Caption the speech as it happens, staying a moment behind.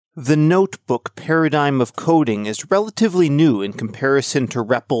The notebook paradigm of coding is relatively new in comparison to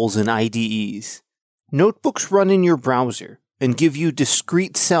REPLs and IDEs. Notebooks run in your browser and give you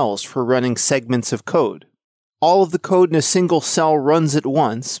discrete cells for running segments of code. All of the code in a single cell runs at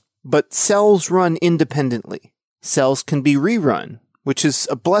once, but cells run independently. Cells can be rerun, which is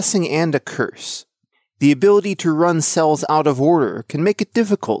a blessing and a curse. The ability to run cells out of order can make it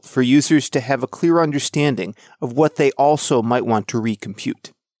difficult for users to have a clear understanding of what they also might want to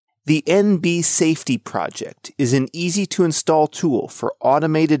recompute. The NBSafety project is an easy-to-install tool for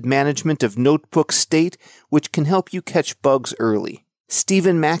automated management of notebook state, which can help you catch bugs early.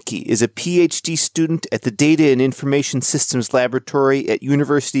 Stephen Macke is a PhD student at the Data and Information Systems Laboratory at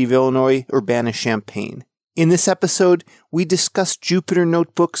University of Illinois, Urbana-Champaign. In this episode, we discuss Jupyter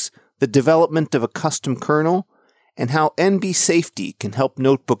notebooks, the development of a custom kernel, and how NBSafety can help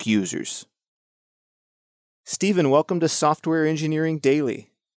notebook users. Stephen, welcome to Software Engineering Daily.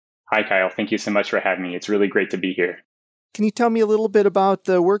 Hi, Kyle. Thank you so much for having me. It's really great to be here. Can you tell me a little bit about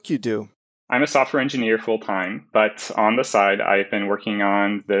the work you do? I'm a software engineer full-time, but on the side, I've been working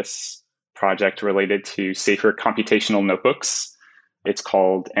on this project related to safer computational notebooks. It's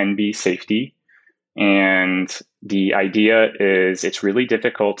called NBSafety. And the idea is it's really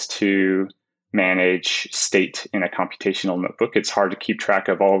difficult to manage state in a computational notebook. It's hard to keep track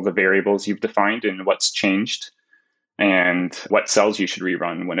of all of the variables you've defined and what's changed, and what cells you should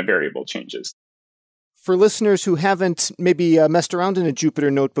rerun when a variable changes. For listeners who haven't maybe messed around in a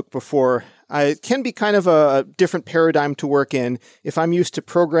Jupyter notebook before, it can be kind of a different paradigm to work in. If I'm used to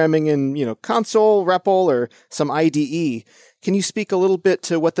programming in, console, REPL, or some IDE, can you speak a little bit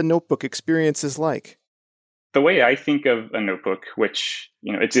to what the notebook experience is like? The way I think of a notebook, which,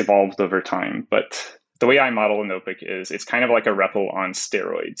 it's evolved over time, but the way I model a notebook is it's kind of like a REPL on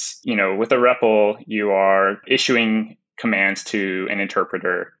steroids. With a REPL, you are issuing commands to an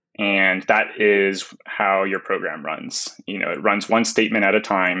interpreter, and that is how your program runs. It runs one statement at a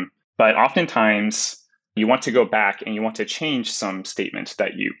time, but oftentimes you want to go back and you want to change some statement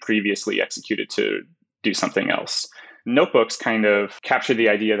that you previously executed to do something else. Notebooks kind of capture the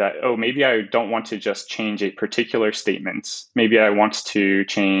idea that, maybe I don't want to just change a particular statement. Maybe I want to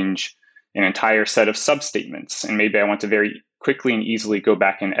change an entire set of substatements, and maybe I want to very quickly and easily go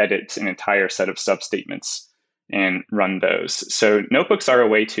back and edit an entire set of substatements and run those. So notebooks are a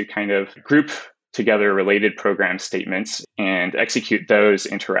way to kind of group together related program statements and execute those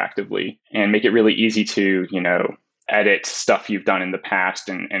interactively and make it really easy to, edit stuff you've done in the past.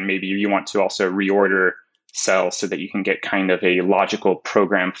 And maybe you want to also reorder cells so that you can get kind of a logical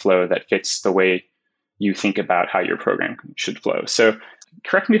program flow that fits the way you think about how your program should flow. So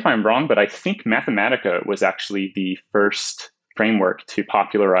correct me if I'm wrong, but I think Mathematica was actually the first framework to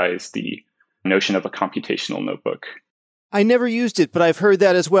popularize the notion of a computational notebook. I never used it, but I've heard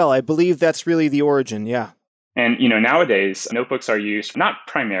that as well. I believe that's really the origin, yeah. And, nowadays, notebooks are used, not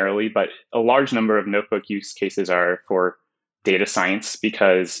primarily, but a large number of notebook use cases are for data science,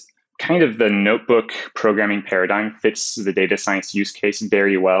 because kind of the notebook programming paradigm fits the data science use case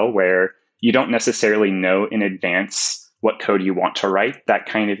very well, where you don't necessarily know in advance what code you want to write. That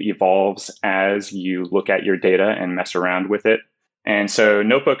kind of evolves as you look at your data and mess around with it. And so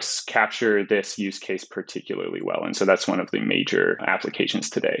notebooks capture this use case particularly well. And so that's one of the major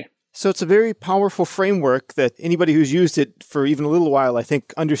applications today. So it's a very powerful framework that anybody who's used it for even a little while, I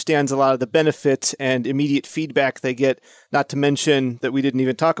think, understands a lot of the benefits and immediate feedback they get, not to mention that we didn't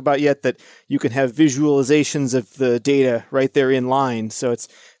even talk about yet, that you can have visualizations of the data right there in line. So it's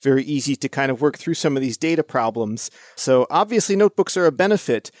very easy to kind of work through some of these data problems. So obviously notebooks are a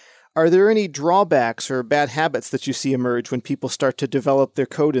benefit. Are there any drawbacks or bad habits that you see emerge when people start to develop their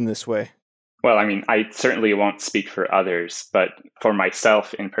code in this way? Well, I certainly won't speak for others, but for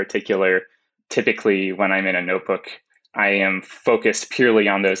myself in particular, typically when I'm in a notebook, I am focused purely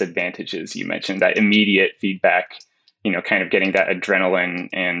on those advantages you mentioned, that immediate feedback, kind of getting that adrenaline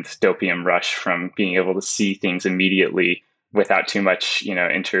and dopamine rush from being able to see things immediately without too much,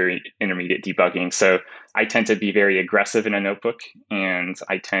 intermediate debugging. So I tend to be very aggressive in a notebook, and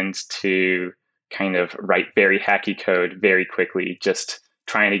I tend to kind of write very hacky code very quickly, just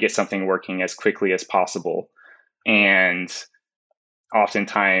trying to get something working as quickly as possible. And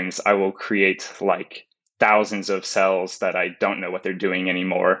oftentimes I will create like thousands of cells that I don't know what they're doing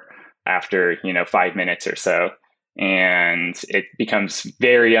anymore after, 5 minutes or so. And it becomes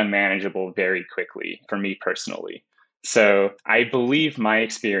very unmanageable very quickly for me personally. So I believe my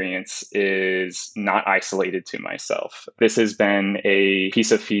experience is not isolated to myself. This has been a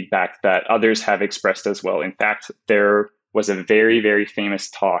piece of feedback that others have expressed as well. In fact, there was a very, very famous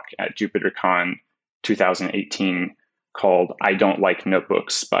talk at JupyterCon 2018 called I Don't Like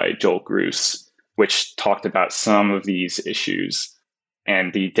Notebooks by Joel Gruss, which talked about some of these issues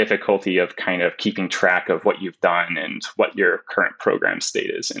and the difficulty of kind of keeping track of what you've done and what your current program state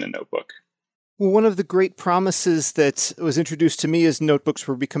is in a notebook. Well, one of the great promises that was introduced to me as notebooks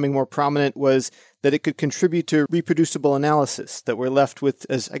were becoming more prominent was that it could contribute to reproducible analysis, that we're left with,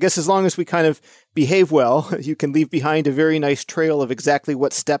 as long as we kind of behave well, you can leave behind a very nice trail of exactly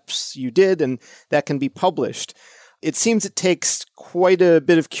what steps you did, and that can be published. It seems it takes quite a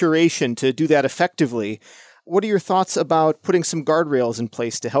bit of curation to do that effectively. What are your thoughts about putting some guardrails in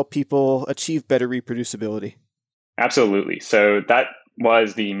place to help people achieve better reproducibility? Absolutely. So that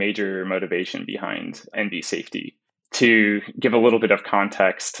was the major motivation behind NBSafety. To give a little bit of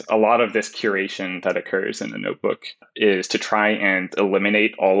context, a lot of this curation that occurs in a notebook is to try and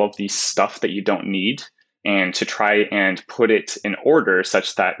eliminate all of the stuff that you don't need and to try and put it in order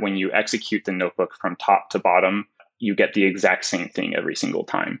such that when you execute the notebook from top to bottom, you get the exact same thing every single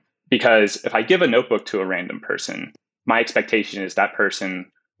time. Because if I give a notebook to a random person, my expectation is that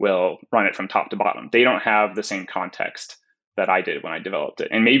person will run it from top to bottom. They don't have the same context that I did when I developed it.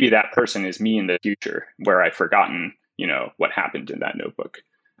 And maybe that person is me in the future where I've forgotten, what happened in that notebook.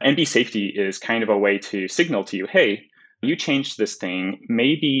 NBSafety is kind of a way to signal to you, hey, you changed this thing.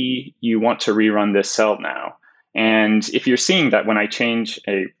 Maybe you want to rerun this cell now. And if you're seeing that when I change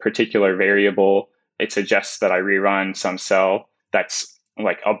a particular variable, it suggests that I rerun some cell that's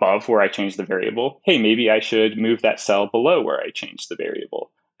like above where I changed the variable, hey, maybe I should move that cell below where I changed the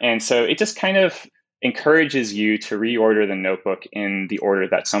variable. And so it just kind of encourages you to reorder the notebook in the order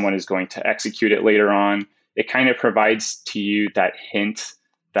that someone is going to execute it later on. It kind of provides to you that hint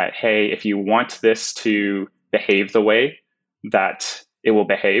that, hey, if you want this to behave the way that it will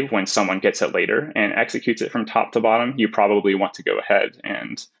behave when someone gets it later and executes it from top to bottom, you probably want to go ahead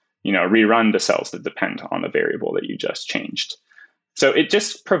and, rerun the cells that depend on the variable that you just changed. So it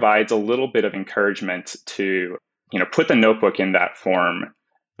just provides a little bit of encouragement to, put the notebook in that form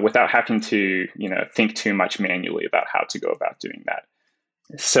without having to, think too much manually about how to go about doing that.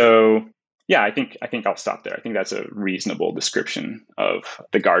 So yeah, I think I'll stop there. I think that's a reasonable description of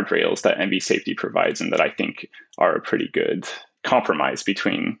the guardrails that NBSafety provides and that I think are a pretty good compromise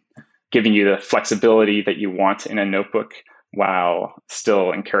between giving you the flexibility that you want in a notebook while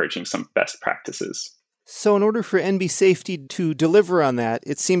still encouraging some best practices. So in order for NBSafety to deliver on that,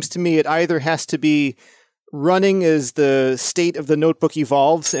 it seems to me it either has to be running as the state of the notebook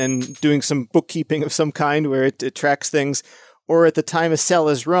evolves and doing some bookkeeping of some kind where it tracks things, or at the time a cell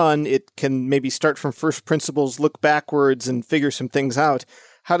is run, it can maybe start from first principles, look backwards, and figure some things out.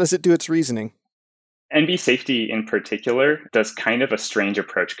 How does it do its reasoning? NBSafety in particular does kind of a strange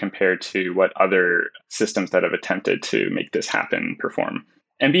approach compared to what other systems that have attempted to make this happen perform.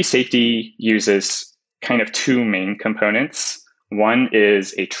 NBSafety uses kind of two main components. One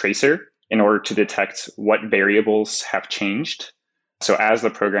is a tracer in order to detect what variables have changed. So as the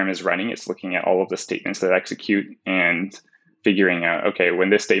program is running, it's looking at all of the statements that execute and figuring out, okay,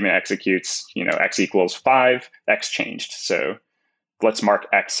 when this statement executes, x equals 5, x changed. So let's mark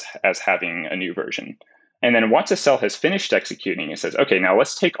x as having a new version. And then once a cell has finished executing, it says, okay, now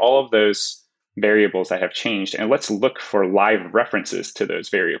let's take all of those variables that have changed and let's look for live references to those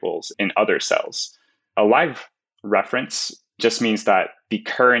variables in other cells. A live reference just means that the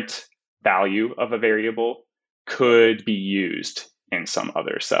current value of a variable could be used in some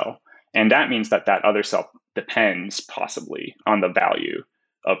other cell. And that means that that other cell depends possibly on the value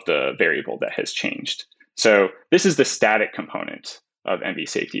of the variable that has changed. So this is the static component of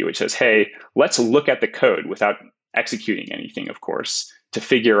NBSafety, which says, hey, let's look at the code without executing anything, of course, to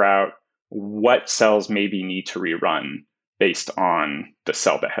figure out what cells maybe need to rerun based on the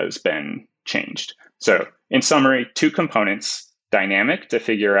cell that has been changed. So in summary, two components, dynamic to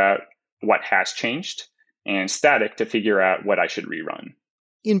figure out what has changed and static to figure out what I should rerun.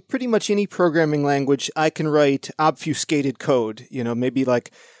 In pretty much any programming language, I can write obfuscated code, maybe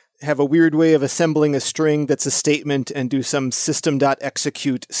like have a weird way of assembling a string that's a statement and do some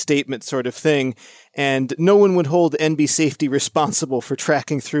system.execute statement sort of thing. And no one would hold NBSafety responsible for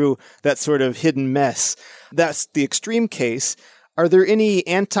tracking through that sort of hidden mess. That's the extreme case. Are there any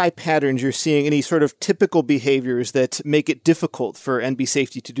anti-patterns you're seeing, any sort of typical behaviors that make it difficult for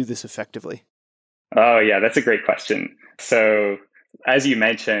NBSafety to do this effectively? Oh, yeah, that's a great question. So as you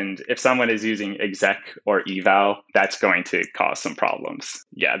mentioned, if someone is using exec or eval, that's going to cause some problems.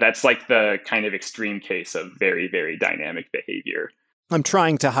 Yeah, that's like the kind of extreme case of very, very dynamic behavior. I'm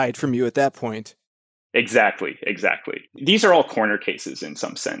trying to hide from you at that point. Exactly. These are all corner cases in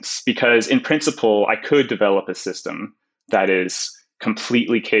some sense, because in principle, I could develop a system that is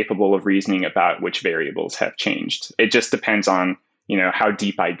completely capable of reasoning about which variables have changed. It just depends on, how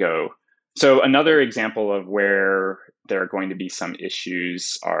deep I go. So another example of where there are going to be some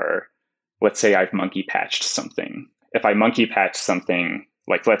issues are, let's say I've monkey patched something. If I monkey patch something,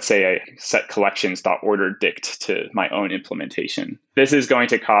 like let's say I set collections.orderDict to my own implementation, this is going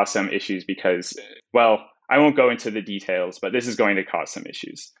to cause some issues because, well, I won't go into the details, but this is going to cause some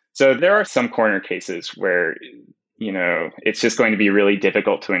issues. So there are some corner cases where, it's just going to be really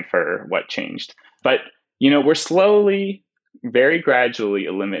difficult to infer what changed. But, we're slowly, very gradually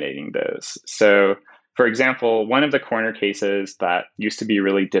eliminating those. So, for example, one of the corner cases that used to be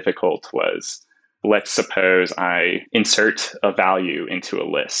really difficult was, let's suppose I insert a value into a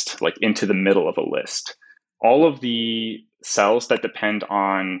list, like into the middle of a list. All of the cells that depend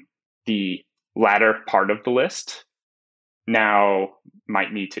on the latter part of the list now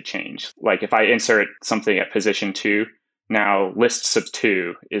might need to change. Like if I insert something at position 2, now list sub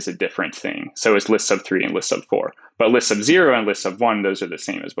 2 is a different thing. So is list sub 3 and list sub 4. But list sub 0 and list sub 1, those are the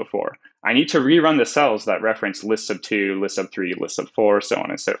same as before. I need to rerun the cells that reference list sub 2, list sub 3, list sub 4, so on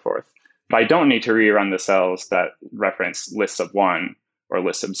and so forth. But I don't need to rerun the cells that reference list sub 1 or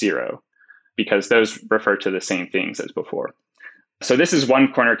list sub 0, because those refer to the same things as before. So this is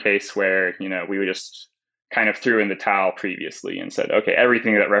one corner case where, we would just kind of threw in the towel previously and said, okay,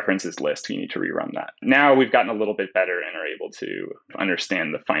 everything that references list, we need to rerun that. Now we've gotten a little bit better and are able to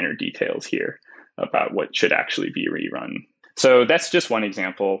understand the finer details here about what should actually be rerun. So that's just one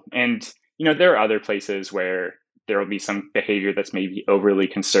example. And, there are other places where there will be some behavior that's maybe overly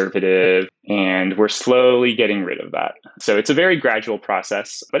conservative, and we're slowly getting rid of that. So it's a very gradual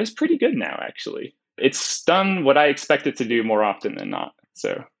process, but it's pretty good now, actually. It's done what I expect it to do more often than not.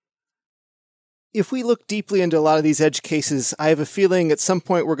 So if we look deeply into a lot of these edge cases, I have a feeling at some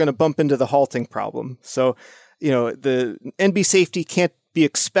point we're going to bump into the halting problem. So, the NBSafety can't be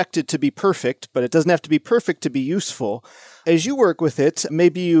expected to be perfect, but it doesn't have to be perfect to be useful. As you work with it,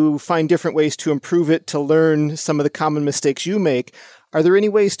 maybe you find different ways to improve it, to learn some of the common mistakes you make. Are there any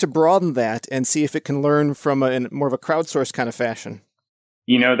ways to broaden that and see if it can learn from in more of a crowdsourced kind of fashion?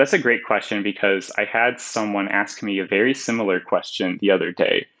 That's a great question, because I had someone ask me a very similar question the other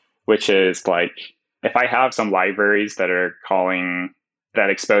day, which is like, if I have some libraries that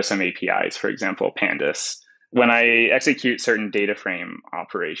expose some APIs, for example, pandas, when I execute certain data frame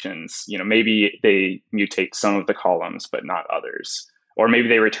operations, maybe they mutate some of the columns, but not others. Or maybe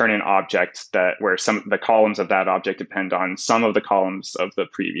they return an object where some of the columns of that object depend on some of the columns of the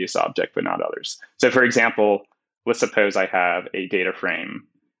previous object, but not others. So for example, let's suppose I have a data frame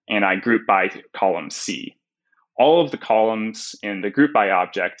and I group by column C. All of the columns in the group by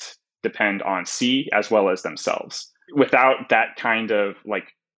object depend on C as well as themselves. Without that kind of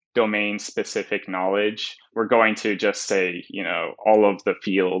domain specific knowledge, we're going to just say, all of the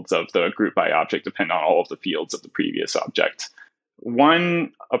fields of the group by object depend on all of the fields of the previous object.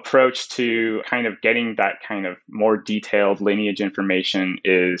 One approach to kind of getting that kind of more detailed lineage information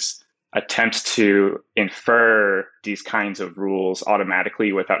is attempt to infer these kinds of rules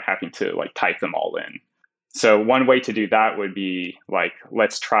automatically without having to type them all in. So one way to do that would be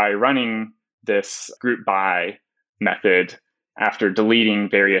let's try running this group by method after deleting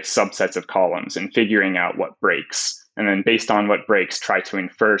various subsets of columns and figuring out what breaks. And then based on what breaks, try to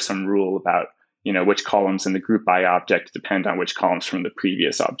infer some rule about which columns in the group by object depend on which columns from the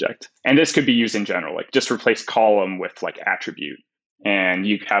previous object. And this could be used in general, just replace column with attribute. And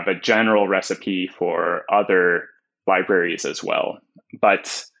you have a general recipe for other libraries as well.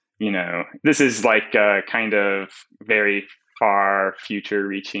 But, this is kind of very far future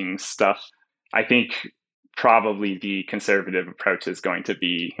reaching stuff. I think probably the conservative approach is going to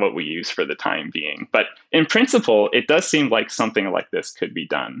be what we use for the time being. But in principle, it does seem like something like this could be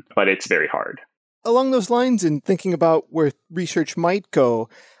done, but it's very hard. Along those lines, and thinking about where research might go,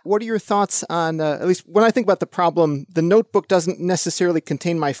 what are your thoughts on, at least when I think about the problem, the notebook doesn't necessarily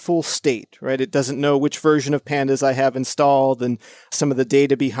contain my full state, right? It doesn't know which version of Pandas I have installed and some of the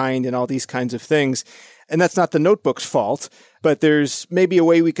data behind and all these kinds of things. And that's not the notebook's fault, but there's maybe a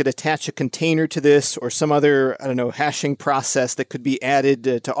way we could attach a container to this or some other, hashing process that could be added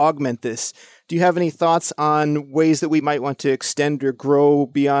to augment this. Do you have any thoughts on ways that we might want to extend or grow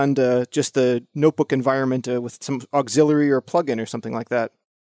beyond just the notebook environment with some auxiliary or plugin or something like that?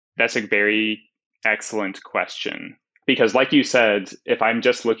 That's a very excellent question. Because like you said, if I'm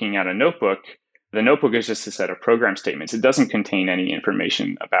just looking at a notebook, the notebook is just a set of program statements. It doesn't contain any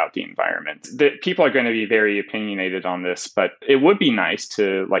information about the environment. People are going to be very opinionated on this, but it would be nice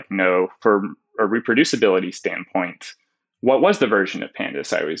to know, for a reproducibility standpoint, what was the version of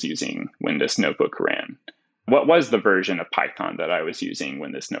Pandas I was using when this notebook ran? what was the version of Python that I was using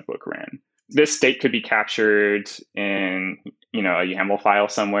when this notebook ran. This state could be captured in, a YAML file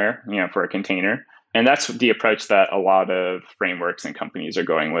somewhere, for a container. And that's the approach that a lot of frameworks and companies are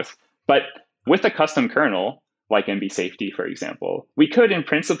going with. But with a custom kernel, like NBSafety, for example, we could, in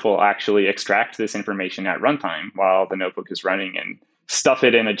principle, actually extract this information at runtime while the notebook is running and stuff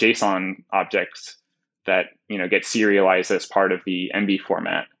it in a JSON object that gets serialized as part of the MB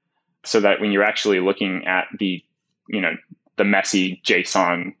format, so that when you're actually looking at the messy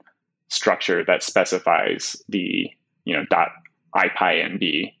JSON structure that specifies the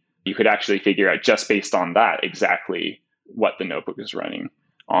 .ipynb, you could actually figure out just based on that exactly what the notebook is running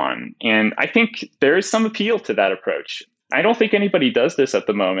on. And I think there is some appeal to that approach. I don't think anybody does this at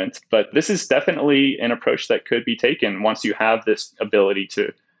the moment, but this is definitely an approach that could be taken once you have this ability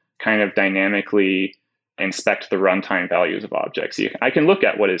to kind of dynamically inspect the runtime values of objects. I can look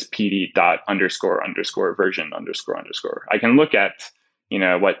at what is pd.__version__. I can look at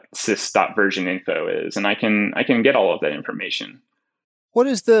what sys.versioninfo is, and I can get all of that information. What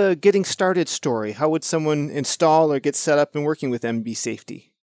is the getting started story? How would someone install or get set up and working with NBSafety?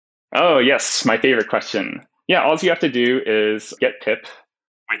 Oh, yes, my favorite question. Yeah, all you have to do is get pip,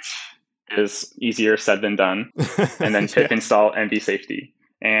 which is easier said than done, and then pip install NBSafety.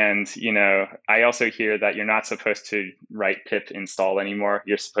 And, I also hear that you're not supposed to write pip install anymore.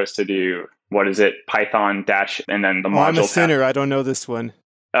 You're supposed to do, Python dash, and then the module. I'm a sinner. I don't know this one.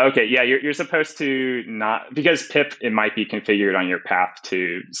 Okay, yeah, you're supposed to not, because pip, it might be configured on your path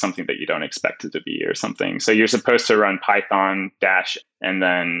to something that you don't expect it to be or something. So you're supposed to run Python dash and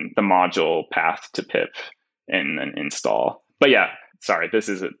then the module path to pip and then install. But yeah, sorry, this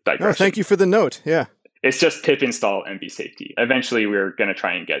is a digression. Oh, thank you for the note. Yeah. It's just pip install NBSafety. Eventually, we're going to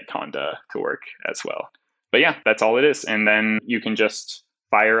try and get Conda to work as well. But yeah, that's all it is. And then you can just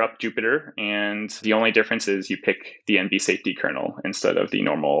fire up Jupyter, and the only difference is you pick the NBSafety kernel instead of the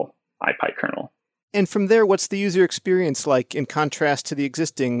normal IPy kernel. And from there, what's the user experience like in contrast to the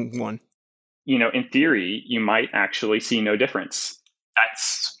existing one? In theory, you might actually see no difference.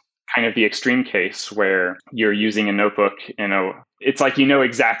 That's kind of the extreme case where you're using a notebook, it's like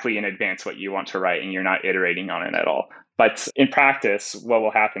exactly in advance what you want to write and you're not iterating on it at all. But in practice, what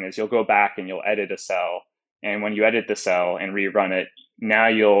will happen is you'll go back and you'll edit a cell. And when you edit the cell and rerun it, now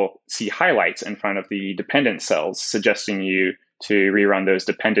you'll see highlights in front of the dependent cells, suggesting you to rerun those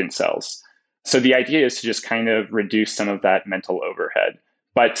dependent cells. So the idea is to just kind of reduce some of that mental overhead.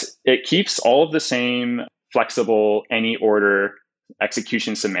 But it keeps all of the same flexible, any order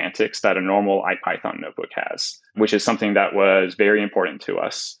execution semantics that a normal IPython notebook has, which is something that was very important to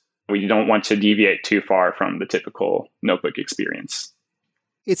us. We don't want to deviate too far from the typical notebook experience.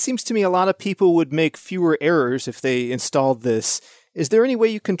 It seems to me a lot of people would make fewer errors if they installed this. Is there any way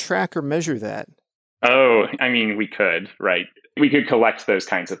you can track or measure that? Oh, we could, right? We could collect those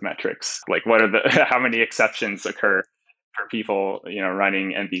kinds of metrics. Like how many exceptions occur for people,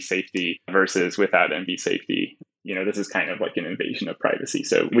 running NBSafety versus without NBSafety. This is kind of like an invasion of privacy.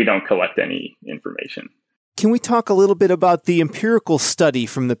 So we don't collect any information. Can we talk a little bit about the empirical study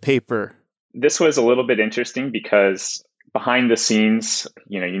from the paper? This was a little bit interesting because behind the scenes,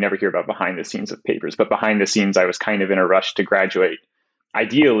 you never hear about behind the scenes of papers, but behind the scenes, I was kind of in a rush to graduate.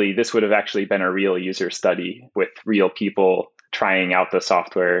 Ideally, this would have actually been a real user study with real people trying out the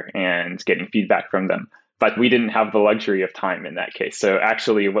software and getting feedback from them. But we didn't have the luxury of time in that case. So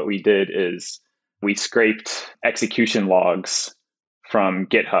actually what we did is we scraped execution logs from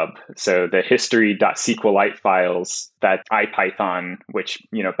GitHub. So the history.sqlite files that IPython, which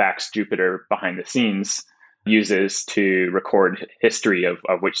backs Jupyter behind the scenes, uses to record history of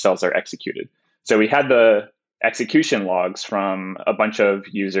which cells are executed. So we had the execution logs from a bunch of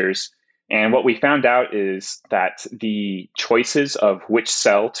users. And what we found out is that the choices of which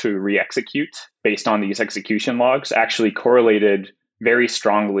cell to re-execute based on these execution logs actually correlated very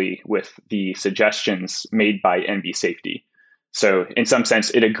strongly with the suggestions made by NBSafety. So in some sense,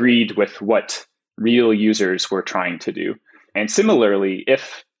 it agreed with what real users were trying to do. And similarly,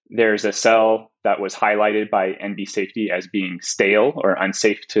 if there's a cell that was highlighted by NBSafety as being stale or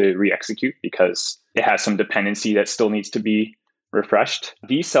unsafe to re-execute because it has some dependency that still needs to be refreshed,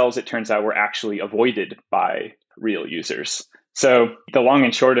 these cells, it turns out, were actually avoided by real users. So the long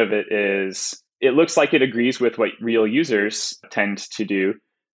and short of it is, it looks like it agrees with what real users tend to do.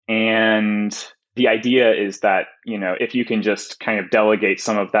 And the idea is that, if you can just kind of delegate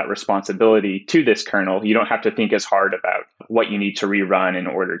some of that responsibility to this kernel, you don't have to think as hard about what you need to rerun in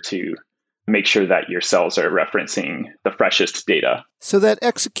order to make sure that your cells are referencing the freshest data. So that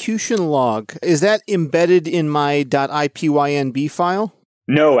execution log, is that embedded in my .ipynb file?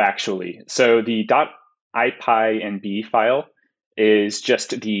 No, actually. So the IPyNB file is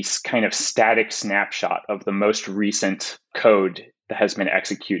just the kind of static snapshot of the most recent code that has been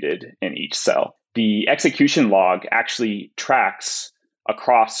executed in each cell. The execution log actually tracks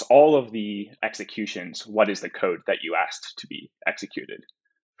across all of the executions what is the code that you asked to be executed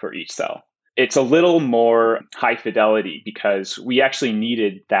for each cell. It's a little more high fidelity because we actually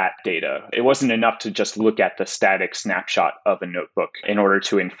needed that data. It wasn't enough to just look at the static snapshot of a notebook in order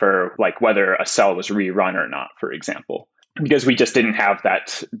to infer like whether a cell was rerun or not, for example, because we just didn't have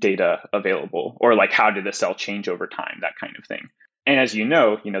that data available, or like how did the cell change over time, that kind of thing. And as you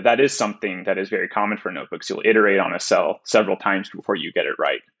know, that is something that is very common for notebooks. You'll iterate on a cell several times before you get it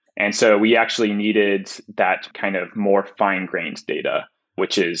right. And so we actually needed that kind of more fine-grained data,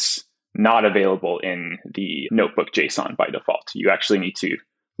 which is not available in the notebook JSON by default. You actually need to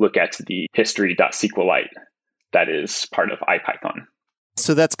look at the history.sqlite that is part of IPython.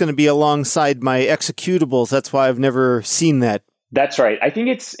 So that's going to be alongside my executables. That's why I've never seen that. That's right. I think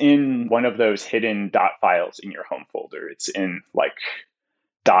it's in one of those hidden dot files in your home folder. It's in like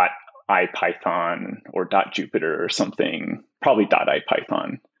 .ipython or .jupyter or something, probably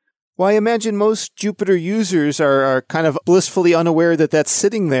 .ipython. Well, I imagine most Jupyter users are kind of blissfully unaware that that's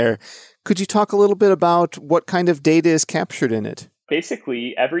sitting there. Could you talk a little bit about what kind of data is captured in it?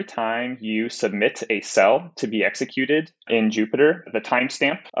 Basically, every time you submit a cell to be executed in Jupyter, the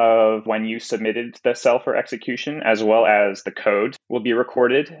timestamp of when you submitted the cell for execution, as well as the code, will be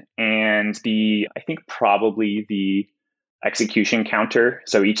recorded. And I think probably the execution counter.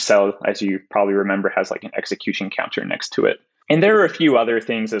 So each cell, as you probably remember, has like an execution counter next to it. And there are a few other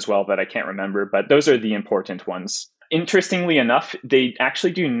things as well that I can't remember, but those are the important ones. Interestingly enough, they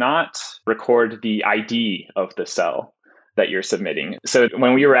actually do not record the ID of the cell that you're submitting. So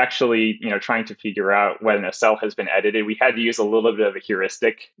when we were actually, trying to figure out when a cell has been edited, we had to use a little bit of a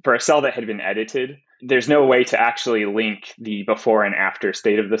heuristic. For a cell that had been edited, there's no way to actually link the before and after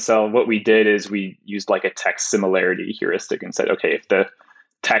state of the cell. What we did is we used like a text similarity heuristic and said, okay, if the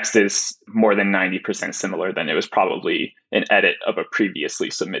text is more than 90% similar, then it was probably an edit of a previously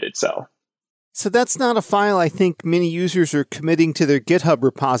submitted cell. So that's not a file I think many users are committing to their GitHub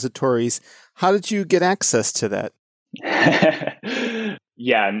repositories. How did you get access to that?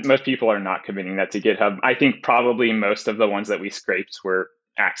 Yeah, most people are not committing that to GitHub. I think probably most of the ones that we scraped were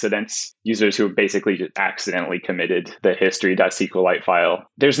accidents, users who basically just accidentally committed the history.sqlite file.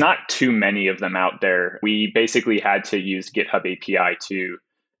 There's not too many of them out there. We basically had to use GitHub API to,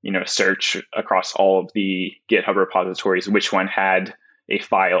 search across all of the GitHub repositories, which one had a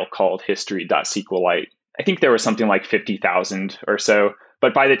file called history.sqlite. I think there was something like 50,000 or so.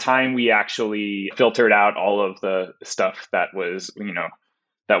 But by the time we actually filtered out all of the stuff that was,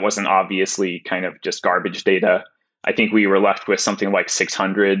 that wasn't obviously kind of just garbage data, I think we were left with something like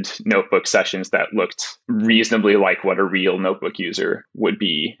 600 notebook sessions that looked reasonably like what a real notebook user would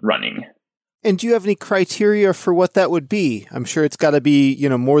be running. And do you have any criteria for what that would be? I'm sure it's got to be,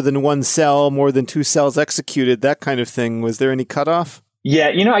 more than one cell, more than two cells executed, that kind of thing. Was there any cutoff? Yeah,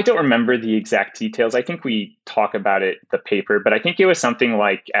 I don't remember the exact details. I think we talk about it in the paper, but I think it was something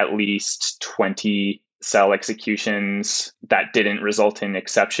like at least 20 cell executions that didn't result in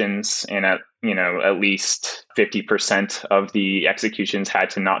exceptions, and at least 50% of the executions had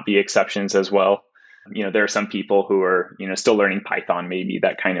to not be exceptions as well. There are some people who are, still learning Python, maybe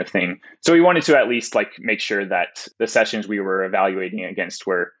that kind of thing. So we wanted to at least make sure that the sessions we were evaluating against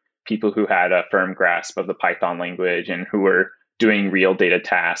were people who had a firm grasp of the Python language and who were doing real data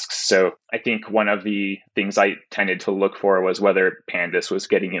tasks. So I think one of the things I tended to look for was whether Pandas was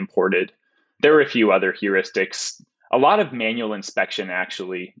getting imported. There were a few other heuristics, a lot of manual inspection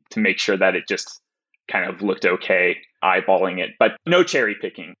actually, to make sure that it just kind of looked okay, eyeballing it, but no cherry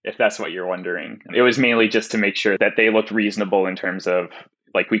picking, if that's what you're wondering. It was mainly just to make sure that they looked reasonable in terms of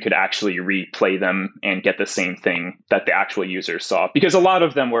we could actually replay them and get the same thing that the actual users saw. Because a lot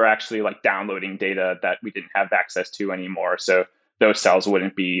of them were actually downloading data that we didn't have access to anymore. So those cells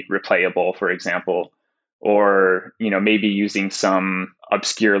wouldn't be replayable, for example, or, maybe using some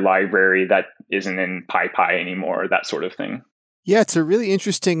obscure library that isn't in PyPy anymore, that sort of thing. Yeah, it's a really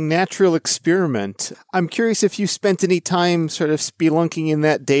interesting natural experiment. I'm curious if you spent any time sort of spelunking in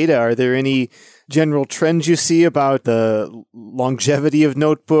that data. Are there any general trends you see about the longevity of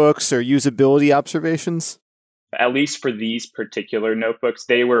notebooks or usability observations? At least for these particular notebooks,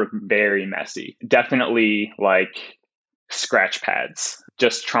 they were very messy. Definitely scratch pads,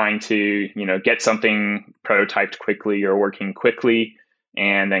 just trying to, get something prototyped quickly or working quickly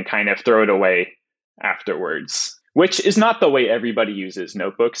and then kind of throw it away afterwards. Which is not the way everybody uses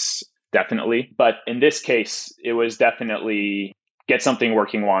notebooks, definitely. But in this case, it was definitely get something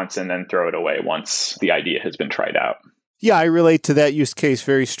working once and then throw it away once the idea has been tried out. Yeah, I relate to that use case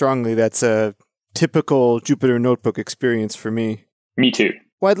very strongly. That's a typical Jupyter Notebook experience for me. Me too.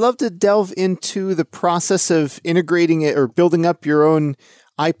 Well, I'd love to delve into the process of integrating it or building up your own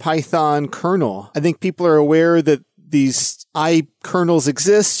IPython kernel. I think people are aware that these kernels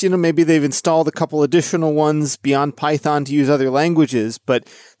exist. Maybe they've installed a couple additional ones beyond Python to use other languages, but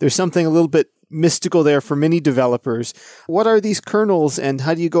there's something a little bit mystical there for many developers. What are these kernels and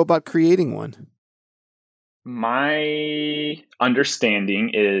how do you go about creating one? My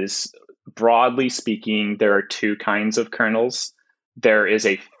understanding is, broadly speaking, there are two kinds of kernels. There is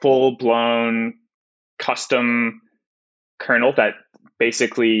a full-blown custom kernel that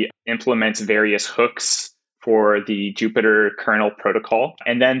basically implements various hooks for the Jupyter kernel protocol.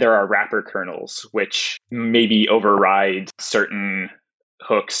 And then there are wrapper kernels, which maybe override certain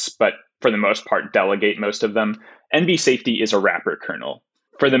hooks, but for the most part, delegate most of them. NBSafety is a wrapper kernel.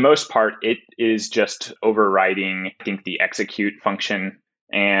 For the most part, it is just overriding, I think, the execute function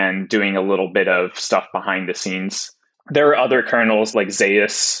and doing a little bit of stuff behind the scenes. There are other kernels like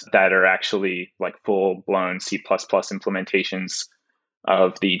Zeus that are actually like full-blown C++ implementations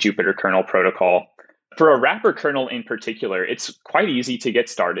of the Jupyter kernel protocol. For a wrapper kernel in particular, it's quite easy to get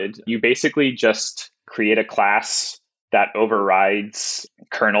started. You basically just create a class that overrides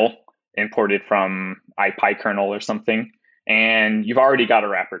kernel imported from IPyKernel or something, and you've already got a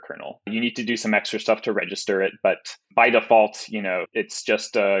wrapper kernel. You need to do some extra stuff to register it, but by default, it's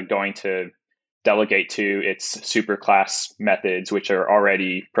just going to delegate to its superclass methods, which are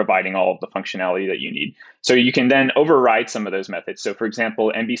already providing all of the functionality that you need. So you can then override some of those methods. So for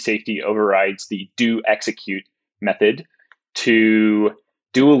example, NBSafety overrides the doExecute method to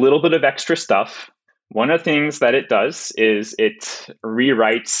do a little bit of extra stuff. One of the things that it does is it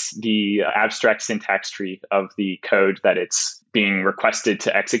rewrites the abstract syntax tree of the code that it's being requested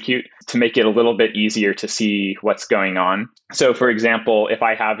to execute to make it a little bit easier to see what's going on. So for example, if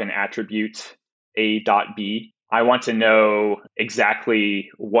I have an attribute a.b, I want to know exactly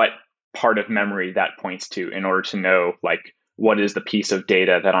what part of memory that points to in order to know what is the piece of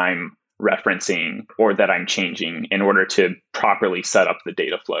data that I'm referencing or that I'm changing in order to properly set up the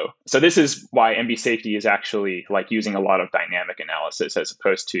data flow. So this is why NBSafety is actually using a lot of dynamic analysis as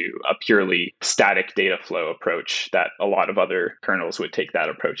opposed to a purely static data flow approach that a lot of other kernels would take that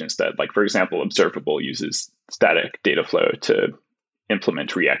approach instead. Like for example, Observable uses static data flow to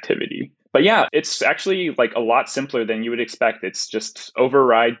implement reactivity. But yeah, it's actually a lot simpler than you would expect. It's just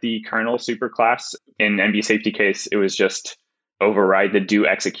override the kernel superclass. In NBSafety case, it was just override the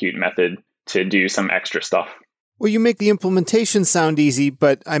doExecute method to do some extra stuff. Well, you make the implementation sound easy,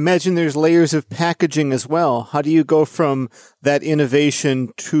 but I imagine there's layers of packaging as well. How do you go from that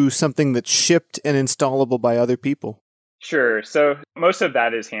innovation to something that's shipped and installable by other people? Sure. So most of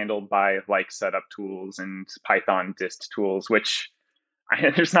that is handled by setup tools and Python dist tools, which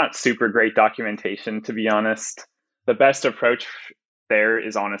there's not super great documentation, to be honest. The best approach there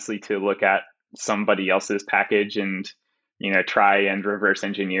is honestly to look at somebody else's package and try and reverse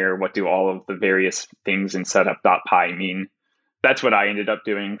engineer what do all of the various things in setup.py mean. That's what I ended up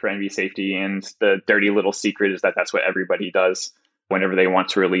doing for NBSafety, and the dirty little secret is that that's what everybody does whenever they want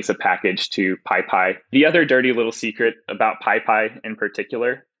to release a package to PyPy. The other dirty little secret about PyPy in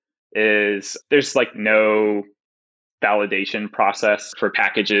particular is there's no validation process for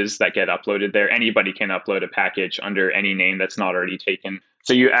packages that get uploaded there. Anybody can upload a package under any name that's not already taken.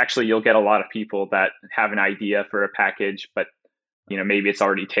 So you'll get a lot of people that have an idea for a package, but maybe it's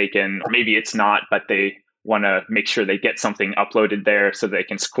already taken, or maybe it's not, but they want to make sure they get something uploaded there so they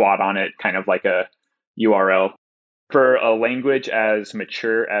can squat on it, kind of like a URL. For a language as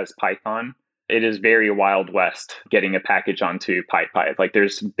mature as Python, it is very Wild West getting a package onto PyPy.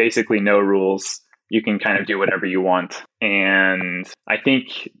 There's basically no rules. You can kind of do whatever you want. And I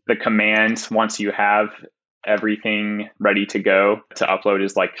think the commands, once you have everything ready to go to upload,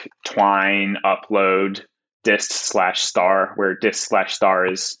 is twine upload dist/star, where dist/star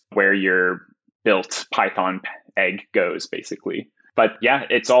is where your built Python egg goes, basically. But yeah,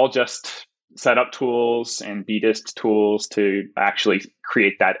 it's all just setup tools and bdist tools to actually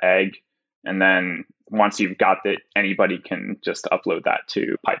create that egg. And then once you've got it, anybody can just upload that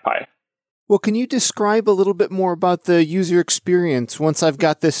to PyPy. Well, can you describe a little bit more about the user experience once I've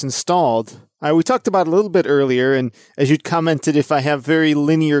got this installed? We talked about it a little bit earlier, and as you'd commented, if I have very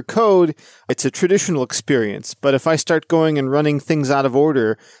linear code, it's a traditional experience. But if I start going and running things out of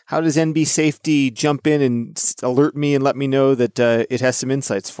order, how does NBSafety jump in and alert me and let me know that it has some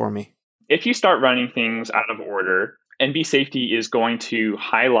insights for me? If you start running things out of order, NBSafety is going to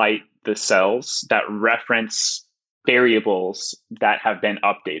highlight the cells that reference variables that have been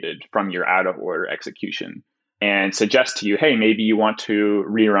updated from your out of order execution and suggest to you, hey, maybe you want to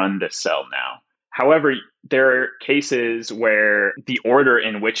rerun this cell now. However, there are cases where the order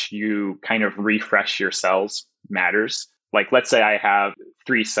in which you kind of refresh your cells matters. Like, let's say I have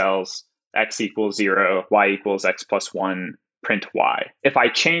 3 cells, x equals 0, y equals x plus 1, print y. If I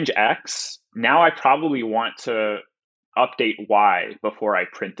change x, now I probably want to update y before I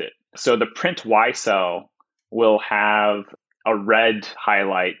print it. So the print y cell will have a red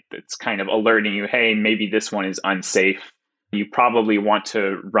highlight that's kind of alerting you, hey, maybe this one is unsafe. You probably want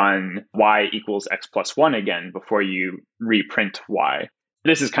to run y equals x plus 1 again before you reprint y.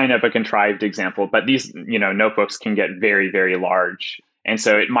 This is kind of a contrived example, but these notebooks can get very, very large. And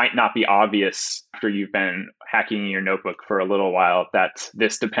so it might not be obvious after you've been hacking your notebook for a little while that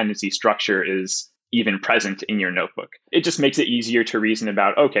this dependency structure is even present in your notebook. It just makes it easier to reason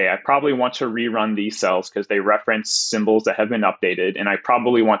about, okay, I probably want to rerun these cells because they reference symbols that have been updated, and I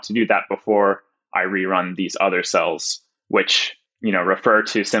probably want to do that before I rerun these other cells, which refer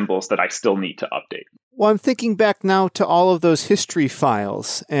to symbols that I still need to update. Well, I'm thinking back now to all of those history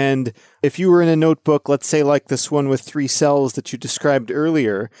files. And if you were in a notebook, let's say like this one with 3 cells that you described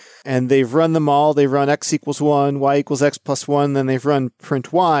earlier, and they've run them all, they've run x equals 1, y equals x plus 1, then they've run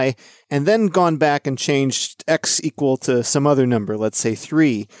print y, and then gone back and changed x equal to some other number, let's say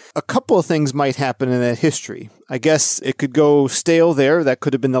 3. A couple of things might happen in that history. I guess it could go stale there. That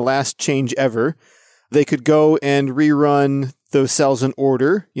could have been the last change ever. They could go and rerun those cells in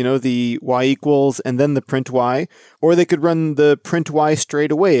order, the y equals and then the print y, or they could run the print y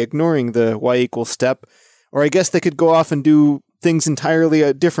straight away, ignoring the y equals step. Or I guess they could go off and do things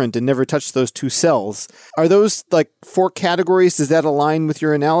entirely different and never touch those 2 cells. Are those like 4 categories? Does that align with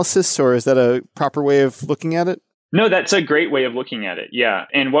your analysis, or is that a proper way of looking at it? No, that's a great way of looking at it. Yeah.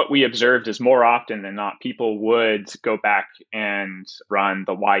 And what we observed is more often than not, people would go back and run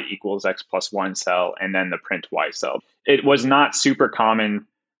the y equals x plus 1 cell and then the print y cell. It was not super common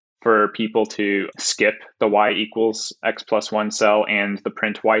for people to skip the y equals x plus 1 cell and the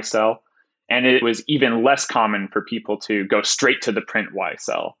print y cell. And it was even less common for people to go straight to the print y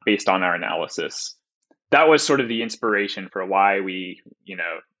cell based on our analysis. That was sort of the inspiration for why we,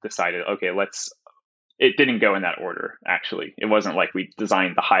 decided, okay, it didn't go in that order, actually. It wasn't like we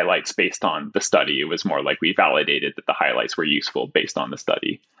designed the highlights based on the study. It was more like we validated that the highlights were useful based on the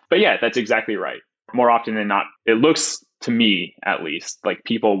study. But yeah, that's exactly right. More often than not, it looks to me, at least, like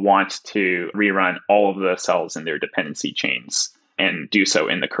people want to rerun all of the cells in their dependency chains and do so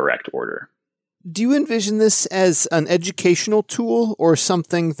in the correct order. Do you envision this as an educational tool or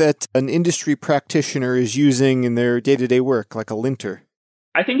something that an industry practitioner is using in their day-to-day work, like a linter?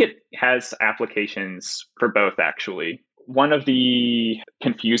 I think it has applications for both, actually. One of the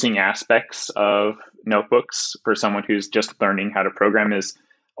confusing aspects of notebooks for someone who's just learning how to program is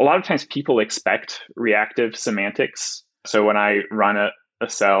a lot of times people expect reactive semantics. So when I run a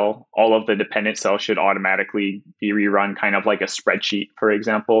cell, all of the dependent cells should automatically be rerun, kind of like a spreadsheet, for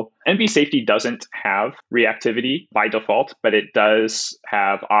example. NBSafety doesn't have reactivity by default, but it does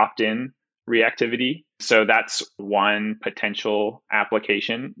have opt-in reactivity. So that's one potential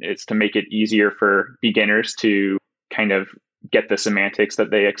application. It's to make it easier for beginners to kind of get the semantics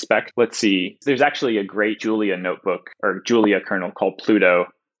that they expect. Let's see. There's actually a great Julia notebook or Julia kernel called Pluto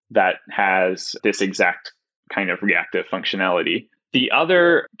that has this exact kind of reactive functionality. The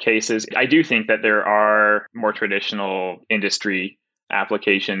other cases, I do think that there are more traditional industry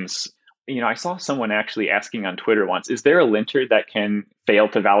applications. I saw someone actually asking on Twitter once, is there a linter that can fail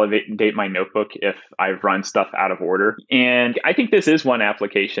to validate my notebook if I've run stuff out of order? And I think this is one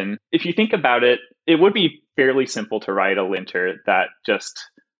application. If you think about it, it would be fairly simple to write a linter that just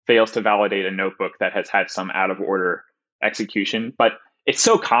fails to validate a notebook that has had some out of order execution. But it's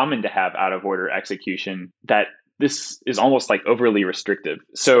so common to have out of order execution that this is almost like overly restrictive.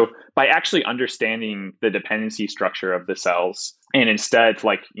 So by actually understanding the dependency structure of the cells and instead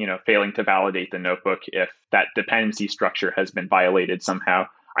failing to validate the notebook if that dependency structure has been violated somehow,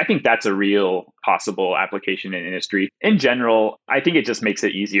 I think that's a real possible application in industry. In general, I think it just makes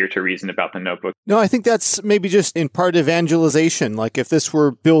it easier to reason about the notebook. No, I think that's maybe just in part evangelization. Like if this were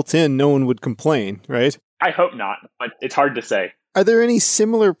built in, no one would complain, right? I hope not, but it's hard to say. Are there any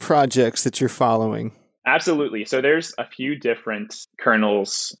similar projects that you're following? Absolutely. So there's a few different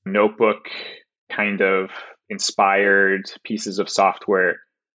kernels, notebook kind of inspired pieces of software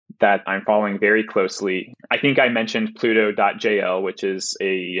that I'm following very closely. I think I mentioned Pluto.jl, which is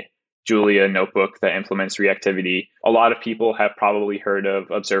a Julia notebook that implements reactivity. A lot of people have probably heard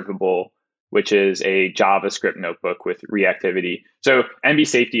of Observable, which is a JavaScript notebook with reactivity. So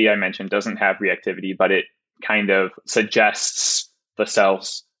NBSafety, I mentioned, doesn't have reactivity, but it kind of suggests the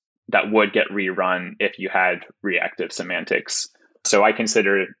cells that would get rerun if you had reactive semantics. So I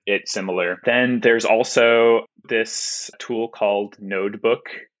consider it similar. Then there's also this tool called Notebook,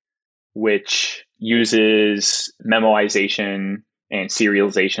 which uses memoization and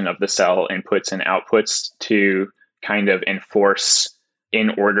serialization of the cell inputs and outputs to kind of enforce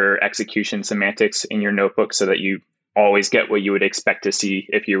in order execution semantics in your notebook so that you always get what you would expect to see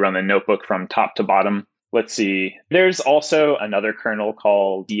if you run the notebook from top to bottom. Let's see. There's also another kernel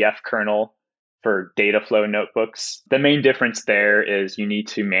called DF kernel for data flow notebooks. The main difference there is you need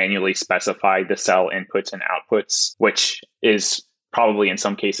to manually specify the cell inputs and outputs, which is probably in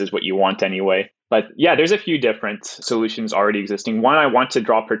some cases what you want anyway. But yeah, there's a few different solutions already existing. One I want to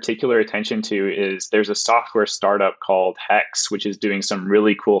draw particular attention to is there's a software startup called Hex, which is doing some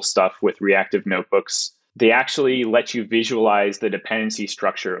really cool stuff with reactive notebooks. They actually let you visualize the dependency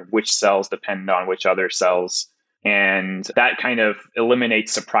structure of which cells depend on which other cells. And that kind of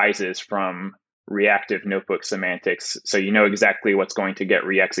eliminates surprises from reactive notebook semantics. So you know exactly what's going to get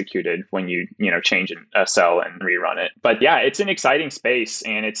re-executed when you change a cell and rerun it. But yeah, it's an exciting space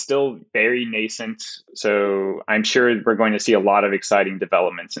and it's still very nascent. So I'm sure we're going to see a lot of exciting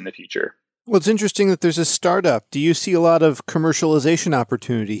developments in the future. Well, it's interesting that there's a startup. Do you see a lot of commercialization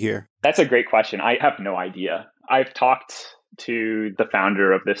opportunity here? That's a great question. I have no idea. I've talked to the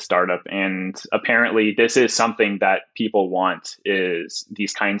founder of this startup, and apparently this is something that people want, is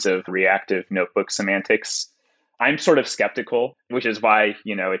these kinds of reactive notebook semantics. I'm sort of skeptical, which is why,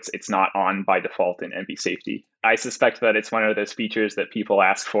 it's not on by default in NBSafety. I suspect that it's one of those features that people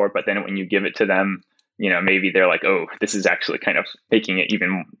ask for, but then when you give it to them, maybe they're like, oh, this is actually kind of making it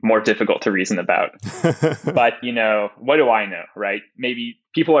even more difficult to reason about. But, what do I know, right? Maybe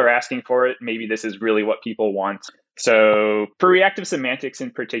people are asking for it. Maybe this is really what people want. So for reactive semantics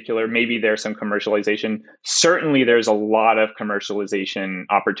in particular, maybe there's some commercialization. Certainly, there's a lot of commercialization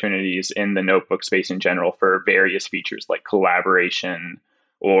opportunities in the notebook space in general for various features like collaboration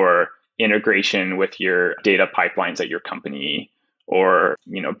or integration with your data pipelines at your company or,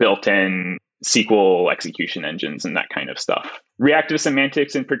 built-in SQL execution engines and that kind of stuff. Reactive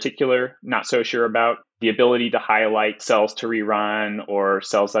semantics in particular, not so sure about. The ability to highlight cells to rerun or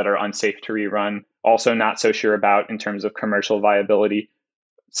cells that are unsafe to rerun, also not so sure about in terms of commercial viability.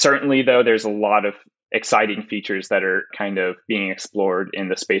 Certainly, though, there's a lot of exciting features that are kind of being explored in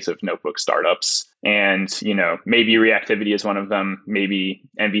the space of notebook startups. And, maybe reactivity is one of them. Maybe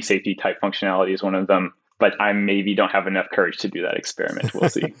NBSafety type functionality is one of them. But I maybe don't have enough courage to do that experiment. We'll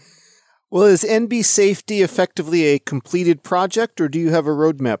see. Well, is NBSafety effectively a completed project, or do you have a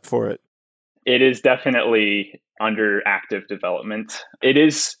roadmap for it? It is definitely under active development. It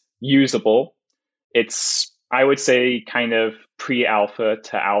is usable. It's, I would say, kind of pre-alpha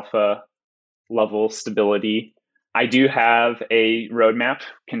to alpha level stability. I do have a roadmap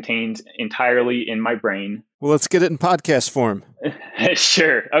contained entirely in my brain. Well, let's get it in podcast form.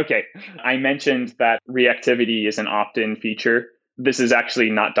 Sure. Okay. I mentioned that reactivity is an opt-in feature. This is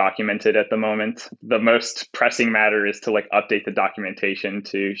actually not documented at the moment. The most pressing matter is to update the documentation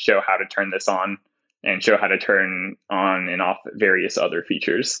to show how to turn this on and show how to turn on and off various other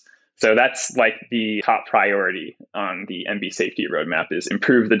features. So that's the top priority on the NBSafety roadmap is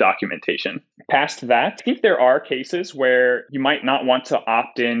improve the documentation. Past that, I think there are cases where you might not want to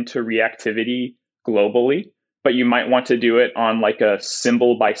opt in to reactivity globally, but you might want to do it on a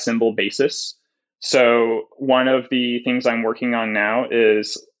symbol by symbol basis. So one of the things I'm working on now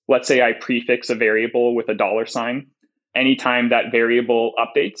is, let's say I prefix a variable with a $sign. Anytime that variable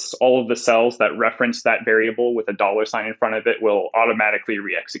updates, all of the cells that reference that variable with a $sign in front of it will automatically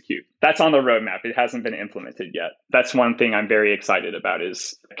re-execute. That's on the roadmap. It hasn't been implemented yet. That's one thing I'm very excited about,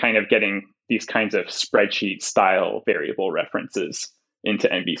 is kind of getting these kinds of spreadsheet style variable references into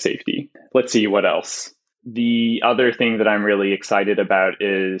NBSafety. Let's see what else. The other thing that I'm really excited about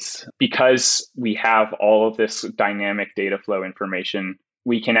is because we have all of this dynamic data flow information,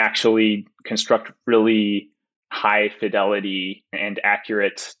 we can actually construct really high fidelity and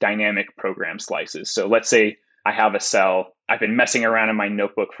accurate dynamic program slices. So let's say I have a cell. I've been messing around in my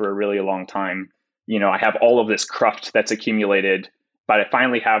notebook for a really long time. I have all of this cruft that's accumulated, but I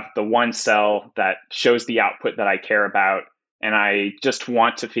finally have the one cell that shows the output that I care about. And I just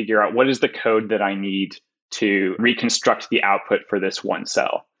want to figure out what is the code that I need to reconstruct the output for this one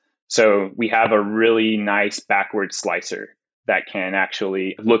cell. So we have a really nice backward slicer that can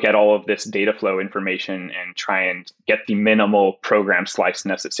actually look at all of this data flow information and try and get the minimal program slice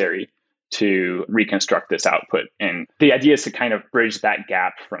necessary to reconstruct this output. And the idea is to kind of bridge that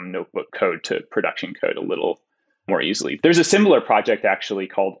gap from notebook code to production code a little more easily. There's a similar project actually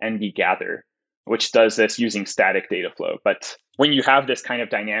called NBGather, which does this using static data flow. But when you have this kind of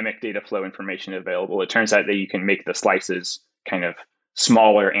dynamic data flow information available, it turns out that you can make the slices kind of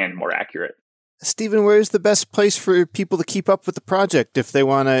smaller and more accurate. Stephen, where's the best place for people to keep up with the project if they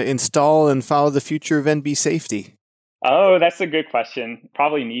want to install and follow the future of NBSafety? Oh, that's a good question.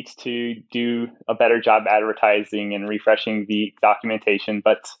 Probably needs to do a better job advertising and refreshing the documentation.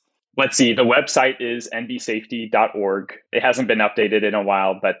 But let's see, the website is nbsafety.org. It hasn't been updated in a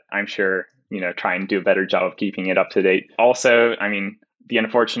while, but I'm sure, try and do a better job of keeping it up to date. Also, the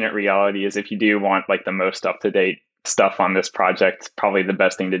unfortunate reality is if you do want like the most up to date stuff on this project, probably the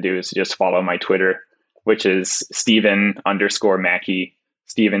best thing to do is to just follow my Twitter, which is Stephen_Macke.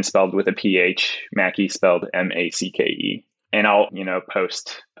 Stephen spelled with a PH, Macke spelled Macke. And I'll,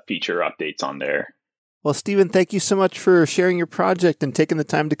 post feature updates on there. Well, Stephen, thank you so much for sharing your project and taking the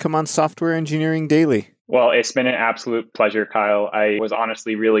time to come on Software Engineering Daily. Well, it's been an absolute pleasure, Kyle. I was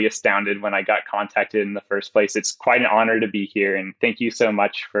honestly really astounded when I got contacted in the first place. It's quite an honor to be here. And thank you so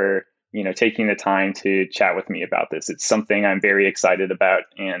much for taking the time to chat with me about this. It's something I'm very excited about,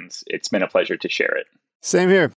 and it's been a pleasure to share it. Same here.